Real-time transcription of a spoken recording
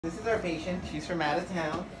This is our patient. She's from out of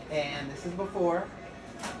town, and this is before.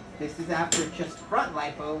 This is after just front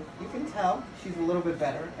lipo. You can tell she's a little bit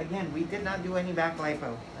better. Again, we did not do any back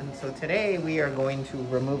lipo. And so today we are going to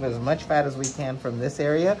remove as much fat as we can from this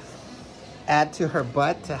area, add to her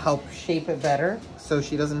butt to help shape it better so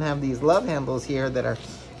she doesn't have these love handles here that are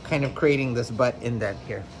kind of creating this butt indent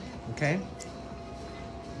here, okay?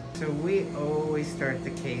 So we always start the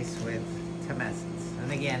case with tumescence.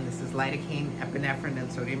 And again, this is lidocaine, epinephrine,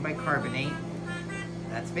 and sodium bicarbonate.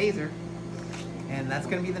 That's Vaser. And that's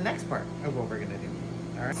gonna be the next part of what we're gonna do.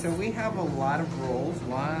 All right, so we have a lot of rolls,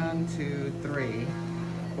 1, 2, 3,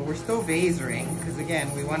 but we're still vasering because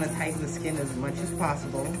again, we wanna tighten the skin as much as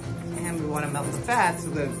possible and we wanna melt the fat so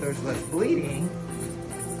that there's less bleeding.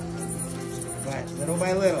 But little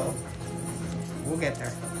by little, we'll get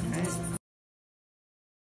there, okay?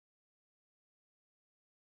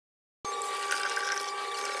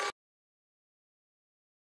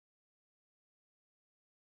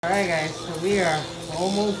 Alright guys, so we are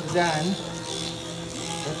almost done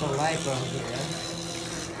with the lipo here.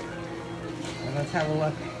 And let's have a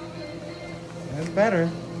look. It's better.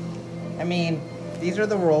 I mean, these are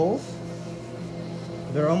the rolls.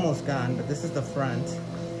 They're almost gone, but this is the front.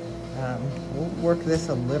 We'll work this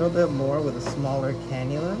a little bit more with a smaller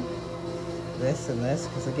cannula. This and this,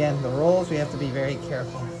 because again, the rolls we have to be very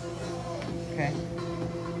careful. Okay.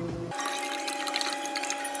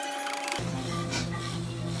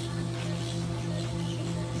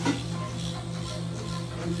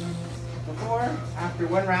 After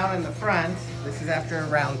one round in the front, this is after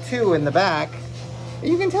round 2 in the back.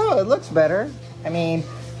 You can tell it looks better. I mean,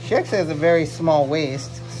 she actually has a very small waist.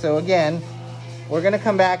 So again, we're gonna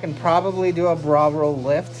come back and probably do a bra roll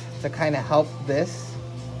lift to kind of help this.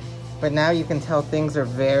 But now you can tell things are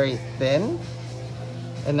very thin.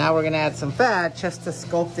 And now we're gonna add some fat just to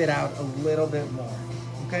sculpt it out a little bit more,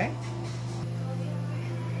 okay?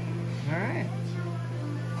 All right,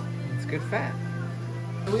 it's good fat.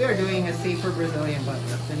 We are doing a safer Brazilian butt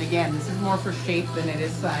lift. And again, this is more for shape than it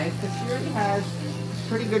is size because she already has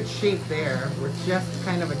pretty good shape there. We're just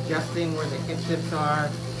kind of adjusting where the hip dips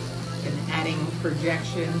are and adding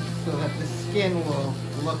projection so that the skin will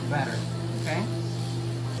look better, okay?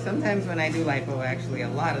 Sometimes when I do lipo, actually a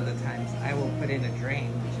lot of the times, I will put in a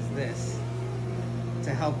drain, which is this,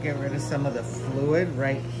 to help get rid of some of the fluid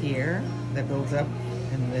right here that builds up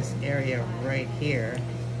in this area right here.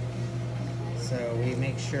 So we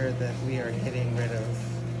make sure that we are getting rid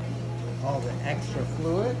of all the extra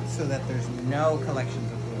fluid so that there's no collections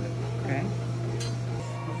of fluid, okay?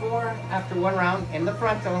 Before, after one round in the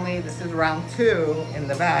front only, this is round 2 in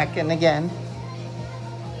the back. And again,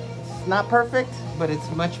 it's not perfect, but it's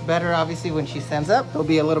much better obviously when she stands up. There'll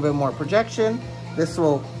be a little bit more projection. This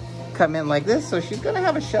will come in like this, so she's gonna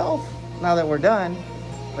have a shelf now that we're done.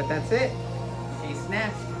 But that's it, she's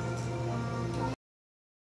snatched.